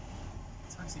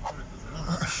Taxi Chronicles, I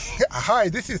love Hi,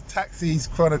 this is Taxis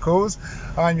Chronicles.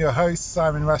 I'm your host,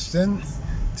 Simon Rushton.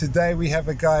 Today we have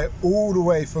a guy all the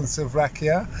way from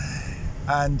Slovakia,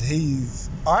 and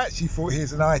I actually thought he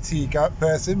was an IT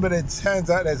person, but it turns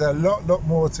out there's a lot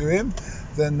more to him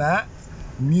than that.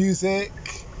 Music,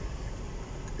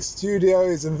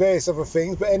 studios, and various other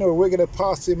things. But anyway, we're going to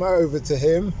pass him over to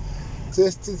him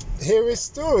just to hear his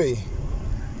story.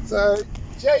 So,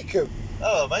 Jacob.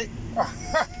 Hello, mate.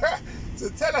 So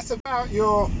tell us about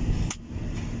your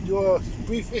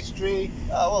brief history.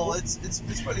 Well, it's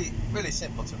really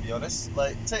simple, to be honest.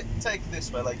 Like, take it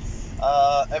this way. Like,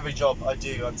 every job I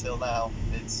do until now,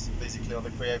 it's basically on the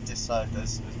creative side,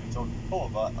 as we talked before.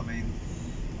 But I mean,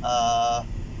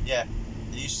 yeah,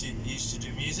 I used to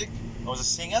do music. I was a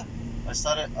singer. I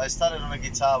started on a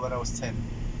guitar when I was 10.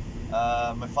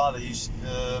 My father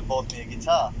bought me a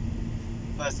guitar,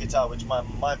 first guitar, which my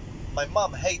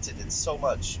mom hated it so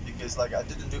much because like I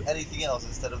didn't do anything else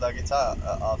instead of that guitar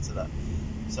after that.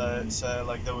 So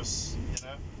like there was,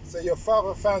 So your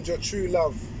father found your true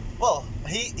love. well,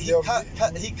 he Your-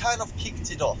 kind of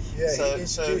kicked it off. Yeah, so he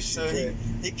so introduced so you to he it.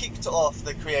 he kicked off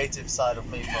the creative side of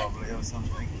me probably or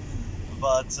something.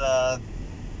 But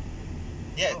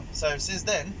yeah, so since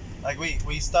then, like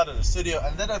we started a studio,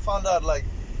 and then I found out like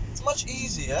it's much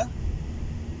easier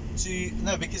to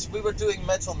no, because we were doing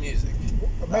metal music.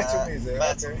 Metal music.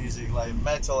 Metal Okay. music, like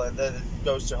metal, and then it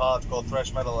goes to hardcore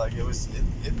thrash metal. Like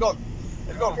it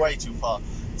gone way too far,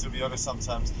 to be honest.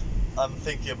 Sometimes I'm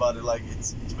thinking about it, like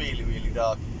it's really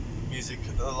dark music.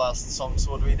 The last songs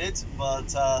what we did,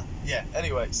 but yeah.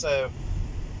 Anyway, so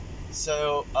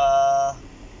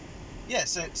yeah,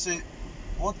 so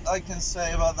what I can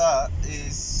say about that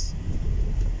is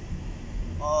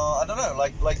I don't know,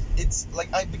 like it's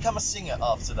like I become a singer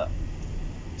after that.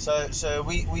 So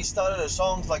we started our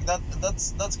songs like that.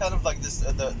 That's kind of like this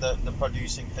the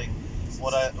producing thing.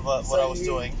 What I was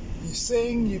doing. You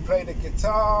sing. You play the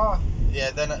guitar.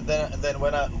 Yeah. Then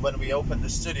when we opened the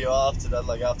studio after that,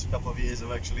 like after a couple of years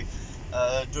of actually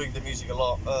doing the music a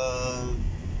lot,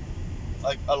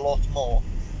 like a lot more.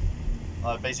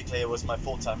 Basically, it was my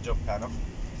full-time job kind of.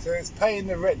 So it's paying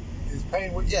the rent. It's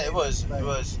paying what you Yeah, need it was. to pay.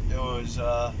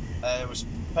 It was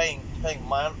paying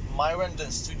my rent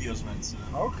and studio's rent. So.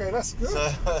 Okay, that's good.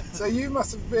 So, So you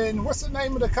must have been. What's the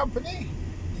name of the company?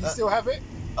 Do you still have it?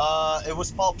 It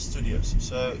was Pulp Studios.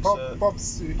 Pop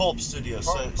Studio. Pulp Studios.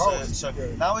 Pulp So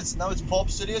Studio. now it's Pulp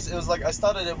Studios. It was like I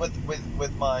started it with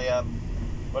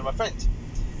my friend.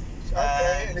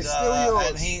 Okay, and it's still yours.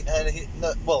 And he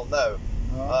no.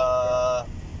 Oh,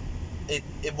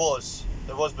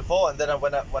 It was before, and then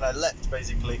when I left,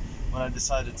 basically when I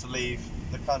decided to leave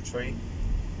the country,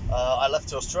 I left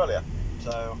to Australia.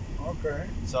 So okay.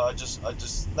 I just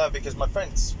no, because my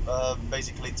friends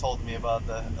basically told me about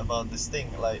this thing,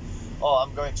 like, oh,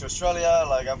 I'm going to Australia,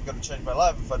 like I'm gonna change my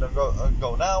life if I don't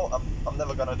go now. I'm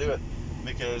never gonna do it,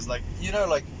 because like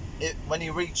like when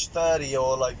you reach 30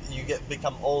 or like you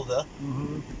become older,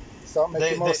 Start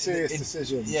making more they serious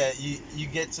decisions. yeah, you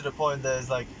get to the point that it's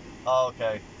like, oh,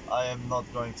 okay, I am not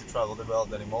going to travel the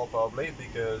world anymore probably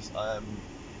because I am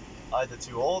either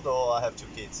too old or I have two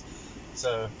kids.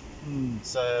 So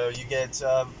you get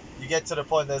to the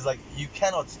point that's like you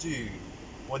cannot do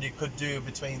what you could do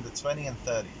between the 20 and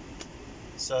 30.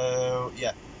 So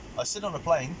yeah, I sit on a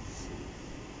plane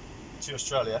to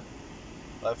Australia.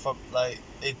 Like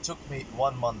it took me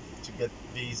 1 month to get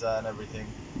visa and everything,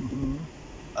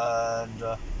 and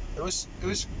it was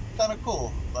kind of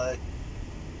cool. Like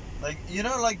like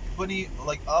when you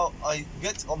like I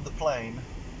get on the plane,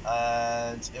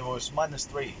 and it was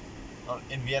 -3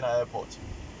 in Vienna airport.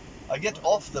 I get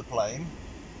off the plane.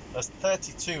 There's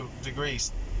 32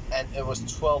 degrees, and it was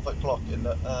 12 o'clock in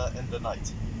the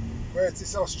night. Where is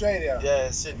this? Australia? Yeah,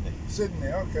 in Sydney. Sydney,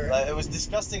 okay. Like it was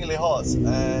disgustingly hot,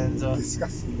 and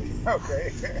Disgustingly,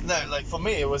 okay. no, like for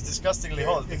me it was disgustingly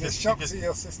hot It's a because shock to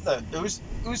your system. no,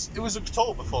 it was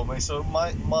October for me, so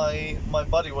my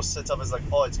body was set up as like,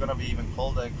 oh, it's gonna be even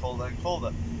colder and colder and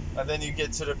colder, and then you get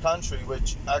to the country which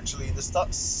actually the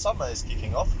summer is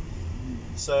kicking off,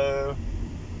 so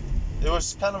it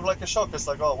was kind of like a shock. It's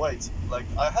like, oh wait, like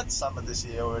I had summer this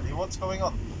year already. What's going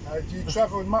on? Have you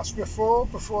travelled much before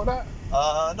that?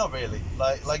 Not really.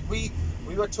 Like we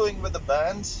were touring with the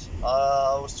band.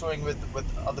 I was touring with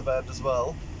other band as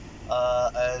well,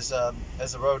 as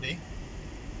a roadie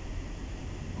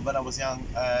when I was young,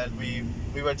 and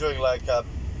we were doing like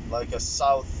a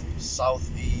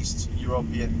southeast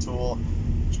European tour,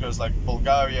 which goes like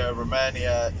Bulgaria,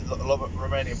 Romania,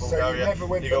 Romania, Bulgaria. So you never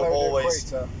went You go below the always.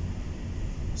 equator?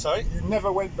 Sorry? You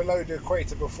never went below the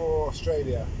equator before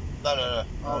Australia? No,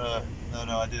 Okay.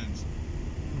 I didn't.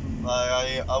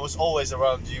 I was always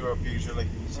around Europe usually.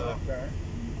 So Okay.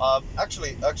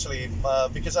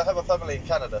 because I have a family in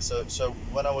Canada, so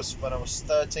when I was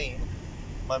 13,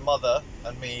 my mother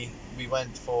and me we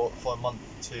went for a month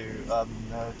to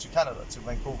Canada, to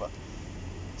Vancouver.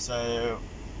 So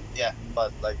yeah,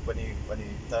 but like when you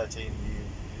 13,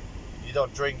 you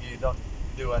don't drink, you don't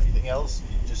do anything else.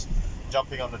 You just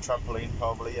jumping on the trampoline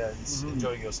probably and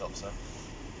enjoying yourself.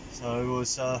 So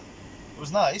it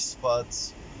was nice,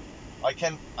 but I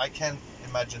can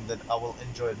imagine that I will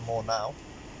enjoy it more now,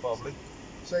 probably.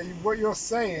 So what you're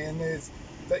saying is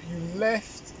that you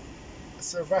left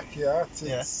Slovakia to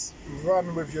Yeah.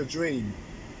 run with your dream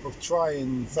of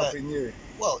trying But something new.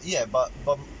 well, yeah, but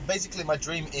basically my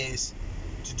dream is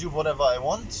to do whatever I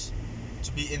want,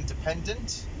 to be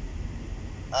independent,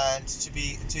 and to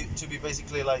be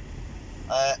basically like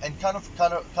and kind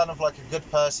of like a good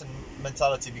person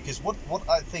mentality, because what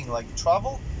I think, like,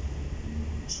 travel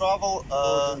Broadens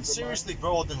the mind. seriously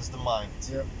broadens the mind.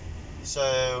 Yep.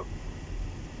 So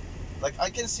like I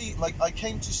can see, like, I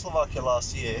came to Slovakia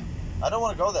last year. I don't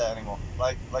want to go there anymore.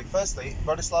 Like firstly,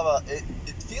 Bratislava, it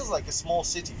feels like a small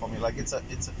city for me. Like it's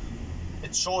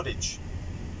Shoreditch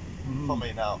for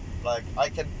me now. Like I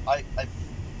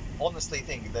honestly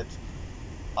think that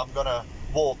I'm gonna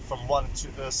walk from one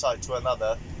side to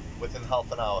another within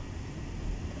half an hour.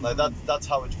 Like that's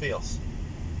how it feels.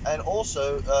 And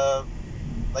also,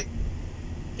 like,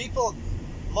 people,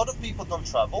 a lot of people don't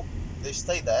travel; they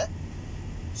stay there.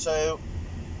 So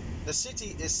the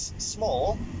city is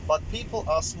small, but people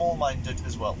are small-minded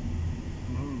as well.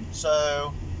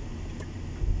 So,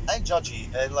 and judgy,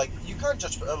 and like you can't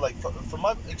judge. Like from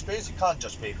my experience, you can't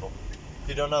judge people if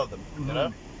you don't know them. You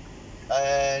know,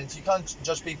 and you can't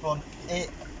judge people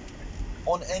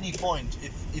on any point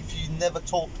if you never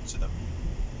talk to them.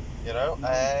 You know,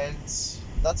 and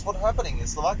that's what's happening in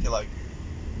Slovakia. Like,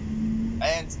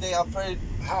 and they are afraid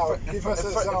How? Give us an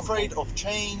example. afraid of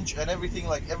change and everything.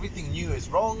 Like everything new is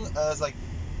wrong. It's like,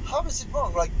 how is it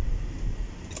wrong? Like,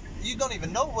 you don't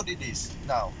even know what it is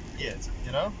now yet.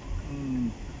 You know,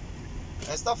 and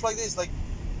stuff like this. Like,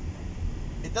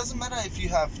 it doesn't matter if you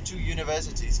have two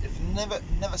universities. If you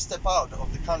never step out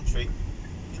of the country,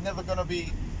 you're never gonna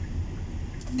be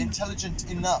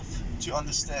intelligent enough to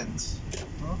understand.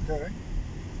 Okay.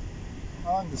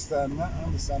 I understand that. I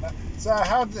understand that. So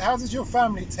how does your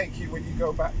family take you when you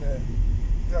go back there?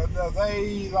 Are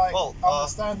they like Well,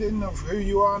 understanding of who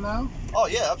you are now? oh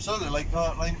yeah, absolutely. Like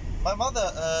my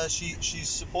mother, she's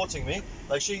supporting me.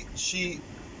 Like she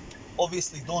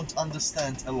obviously don't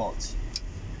understand a lot,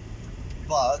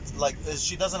 but like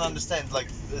she doesn't understand like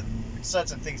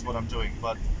certain things what I'm doing,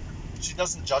 but she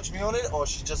doesn't judge me on it, or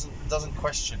she doesn't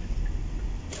question it.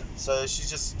 So she's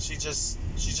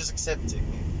just accepting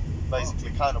it,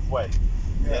 basically, kind of way.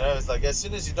 You know, it's like as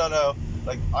soon as you don't know,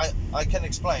 like I can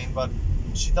explain, but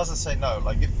she doesn't say no.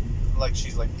 Like if like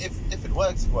she's like if it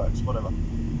works, it works, whatever.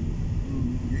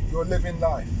 You're living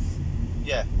life.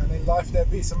 Yeah. And in life there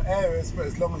be some errors, but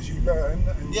as long as you learn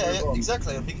and Yeah, move on.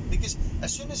 exactly. Because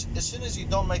as soon as you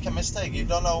don't make a mistake, you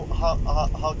don't know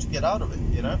how to get out of it.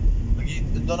 You know, like you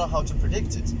don't know how to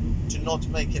predict it, to not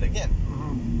make it again.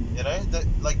 You know, that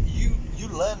like you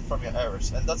learn from your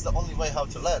errors, and that's the only way how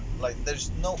to learn. Like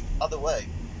there's no other way.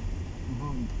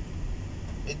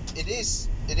 It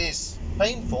is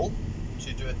painful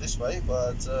to do it this way,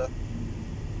 but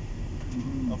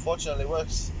unfortunately, it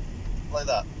works like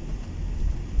that,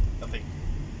 I think.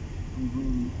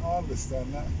 I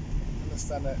understand that.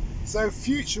 Understand that. So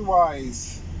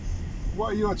future-wise,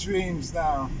 what are your dreams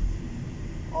now?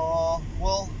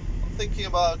 Well, I'm thinking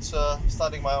about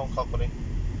starting my own company.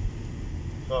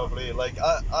 Probably, like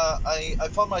I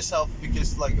found myself,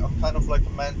 because like I'm kind of like a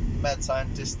mad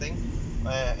scientist thing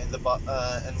in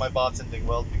my bartending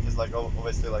world, because like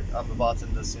obviously, like, I'm a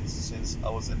bartender since I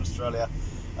was in Australia,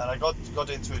 and I got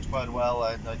into it quite well,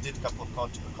 and I did a couple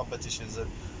of competitions, and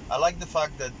I like the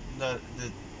fact that the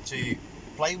to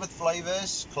play with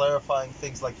flavors, clarifying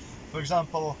things, like, for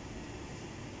example,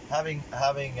 having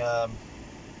I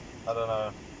don't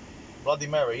know, Bloody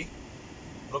Mary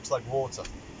looks like water,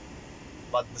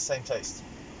 but the same taste.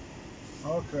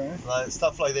 Okay. Like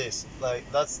stuff like this, like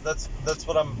that's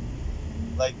what I'm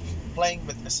like, playing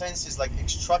with the senses, like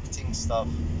extracting stuff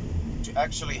to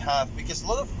actually have, because a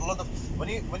lot of when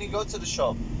you go to the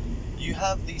shop, you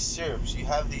have these syrups, you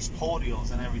have these cordials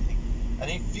and everything,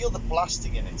 and you feel the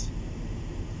plastic in it.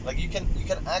 Like you can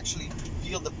actually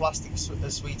feel the plastic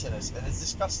sweeteners, and it's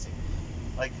disgusting.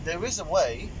 Like there is a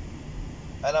way,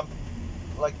 and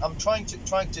I'm trying to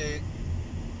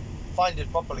find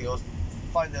it properly, or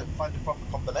find the proper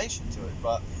combination to it.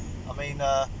 But I mean,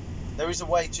 there is a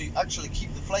way to actually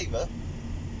keep the flavor,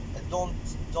 and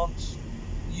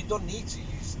you don't need to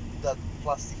use that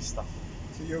plastic stuff.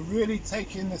 So you're really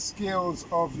taking the skills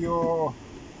of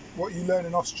what you learn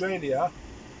in Australia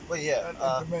Well, yeah. and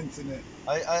implementing it.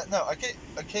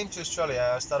 I came to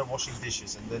Australia. I started washing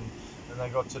dishes, and then I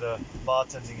got to the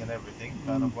bartending and everything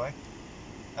kind of way,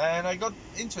 and I got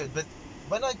into it. But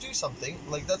when I do something,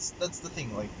 like that's the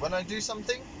thing. Like when I do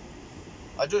something,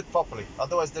 I do it properly.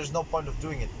 Otherwise, there's no point of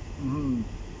doing it. Mm.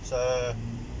 So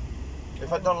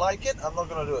if I don't like it, I'm not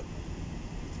gonna do it.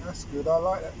 That's good. I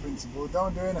like that principle.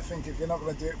 Don't do anything if you're not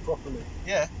going to do it properly.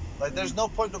 Yeah, like there's no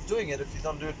point of doing it if you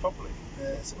don't do it properly. Yeah,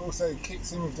 it also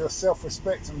kicks in with your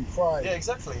self-respect and pride. Yeah,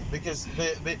 exactly. Because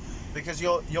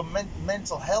your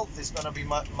mental health is gonna be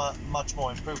much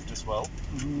more improved as well.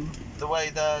 Mm-hmm. The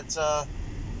way that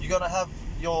you're gonna have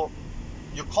your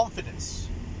confidence.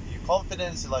 Your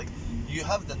confidence, like you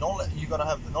have the knowledge. You're gonna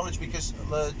have the knowledge because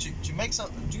to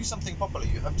do something properly,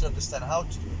 you have to understand how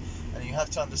to do it, and you have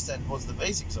to understand what's the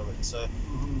basics of it. So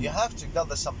you have to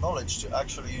gather some knowledge to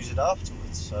actually use it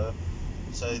afterwards.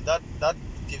 So that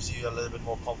gives you a little bit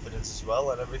more confidence as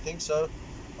well and everything. So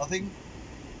I think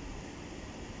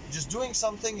just doing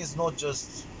something is not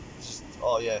just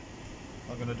oh yeah,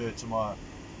 I'm gonna do it tomorrow,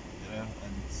 and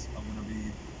I'm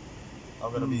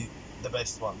gonna be the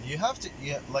best one. You have to,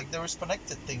 yeah, like there is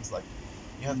connected things like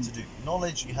you have to do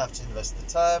knowledge, you have to invest the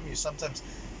time. You sometimes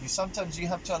you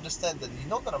have to understand that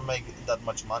you're not gonna make that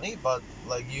much money, but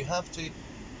like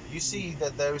you see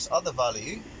that there is other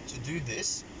value to do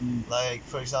this. Like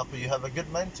for example, you have a good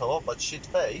mentor but shit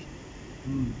pay,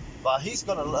 but he's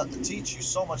gonna teach you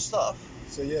so much stuff.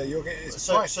 So yeah, you're getting it's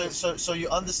So priceless. so you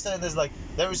understand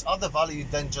there is other value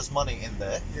than just money in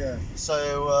there. Yeah. So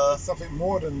It's something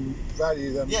more than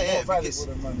value than yeah, more because valuable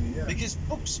than money. Yeah. because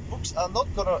books are not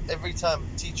gonna every time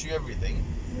teach you everything,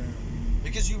 Yeah.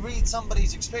 because you read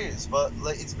somebody's experience, but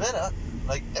like it's better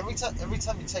like every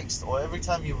time you text or every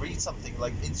time you read something,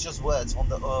 like it's just words on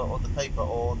the paper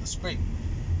or on the screen,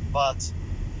 but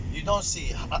you don't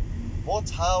see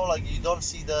how like you don't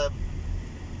see the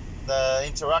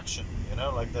interaction,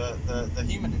 like the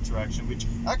human interaction, which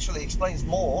actually explains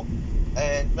more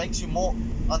and makes you more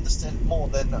understand more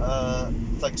than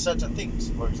like certain things,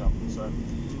 for example.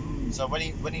 So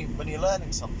when you're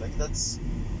learning something, it's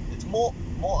more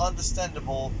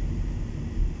understandable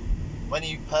when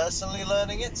you personally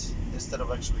learning it instead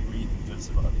of actually reading just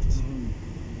about it.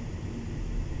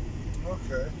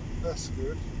 Okay, that's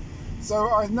good. So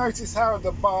I noticed how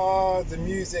the bar, the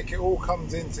music, it all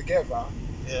comes in together.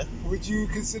 Yeah. Would you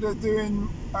consider doing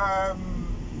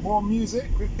more music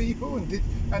with people?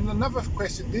 And another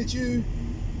question: did you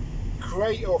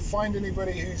create or find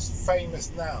anybody who's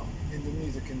famous now in the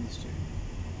music industry?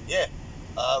 Yeah.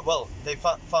 Well, they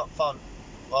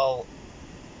well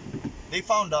they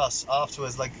found us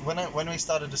afterwards. Like when we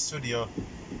started the studio,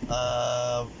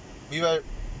 we were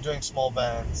doing small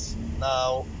bands.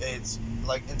 Now it's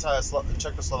like entire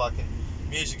Czechoslovakian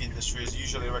music industry is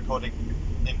usually recording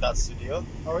in that studio.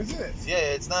 Oh, is it?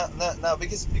 Yeah, it's now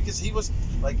because he was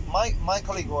like my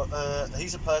colleague.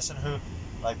 He's a person who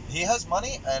like he has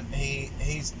money and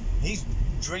he's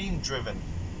dream driven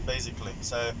basically.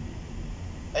 So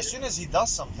as soon as he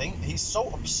does something, he's so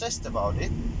obsessed about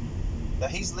it that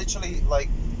he's literally like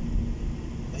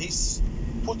he's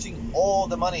putting all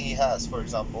the money he has, for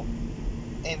example,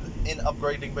 in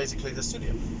upgrading basically the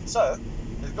studio. So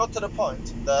it got to the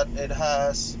point that it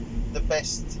has the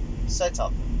best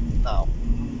setup now.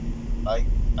 Like,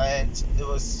 and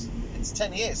it's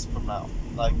 10 years from now.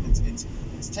 Like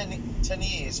it's 10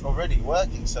 years already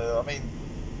working. So I mean,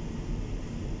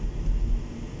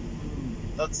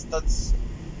 that's the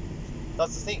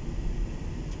thing.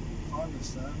 I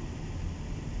understand.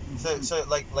 So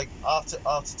like after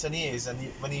 10 years, and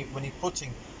when you're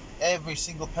putting every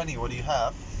single penny what you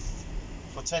have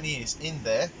for 10 years in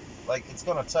there, like it's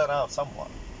gonna turn out somewhat.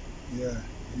 Yeah,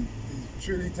 he's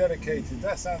truly dedicated.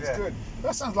 That sounds Yeah. good.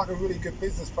 That sounds like a really good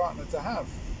business partner to have.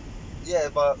 Yeah,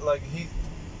 but like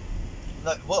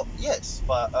well, yes,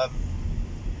 but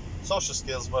social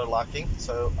skills were lacking,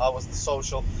 so I was the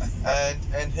social,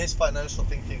 and his financial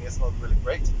thinking is not really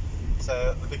great.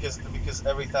 So because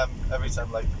every time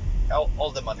like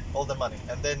all the money,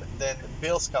 and then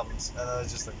bills comes, and I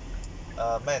was just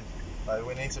like, man, like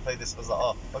we need to pay this. I was like,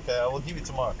 oh, okay, I will give you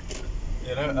tomorrow.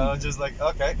 And I'm just like,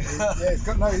 okay. Yeah, it's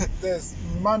got no. There's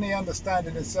money,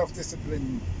 understanding, and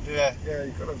self-discipline. Yeah. Yeah,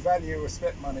 you've got to value,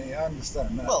 respect money. I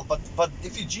understand that. Well, but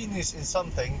if you're genius in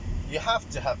something, you have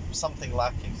to have something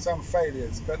lacking. Some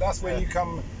failures, but that's where Yeah. you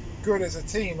come good as a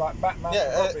team, like Batman and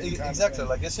Yeah, Robin. Kind exactly. of thing.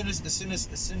 Like as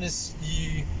soon as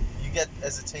you get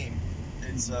as a team,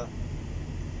 it's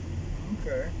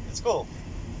Okay. It's cool.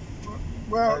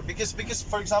 Well, Because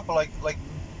for example,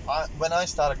 when I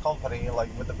start a company like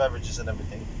with the beverages and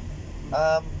everything,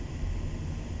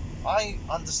 I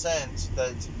understand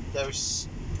that there's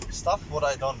stuff what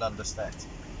I don't understand,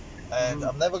 and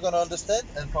I'm never gonna understand,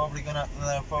 and probably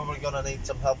gonna need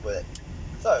some help with it.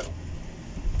 So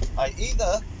I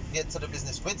either get to the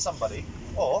business with somebody,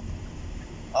 or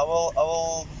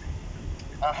I'm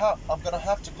gonna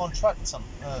have to contract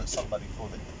somebody for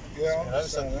it. yeah, I You know,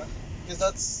 so understand that.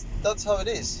 because that's how it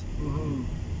is.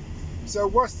 So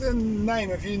what's the name?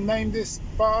 Have you named this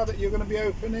bar that you're going to be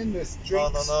opening? This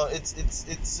drinks? No.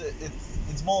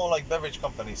 It's more like beverage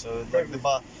company. So like the Beverage.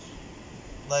 bar,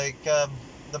 like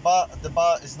the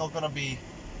bar is not gonna be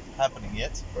happening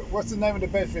yet. But what's the name of the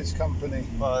beverage company?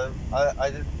 But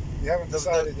I didn't. You haven't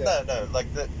decided yet? No. Like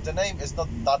the name is not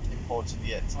that important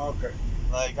yet. Okay.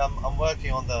 Like I'm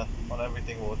working on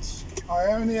everything I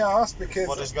only asked what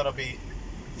because is gonna be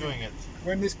doing it.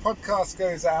 when this podcast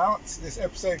goes out, this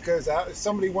episode goes out, if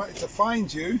somebody wanted to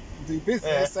find you, do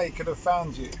business, they could have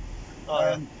found you. Oh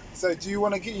yeah. So do you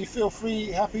want to get, you feel free,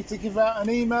 happy to give out an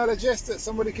email address that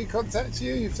somebody could contact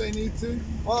you if they need to?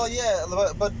 Well, yeah,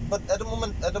 but at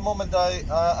the moment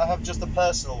I have just a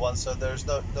personal one, so there's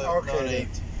no Okay need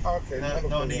then. Okay, not a no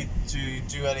problem. need to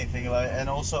do anything like. And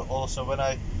also when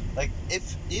I like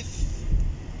if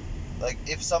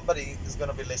somebody is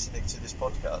gonna be listening to this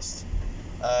podcast,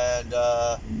 and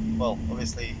well,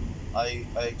 obviously I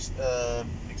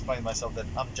explain myself that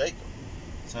I'm Jacob.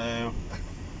 So no,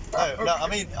 Okay.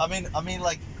 I mean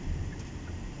like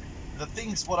the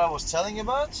things what I was telling you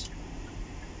about,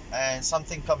 and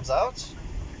something comes out,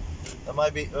 that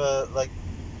might be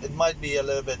it might be a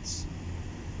little bit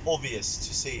obvious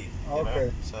to see, you know.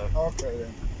 Okay. So Okay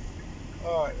then.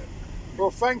 All right then.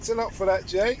 Well, thanks a lot for that,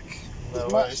 Jake. It's no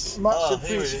worries.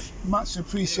 much Here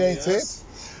appreciated. it is.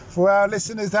 For our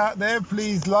listeners out there,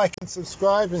 please like and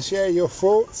subscribe and share your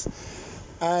thoughts.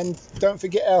 And don't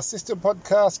forget our sister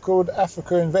podcast called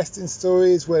Africa Investing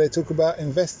Stories, where they talk about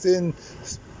investors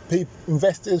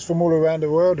from all around the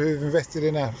world who have invested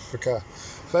in Africa.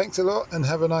 Thanks a lot and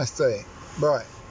have a nice day. Bye.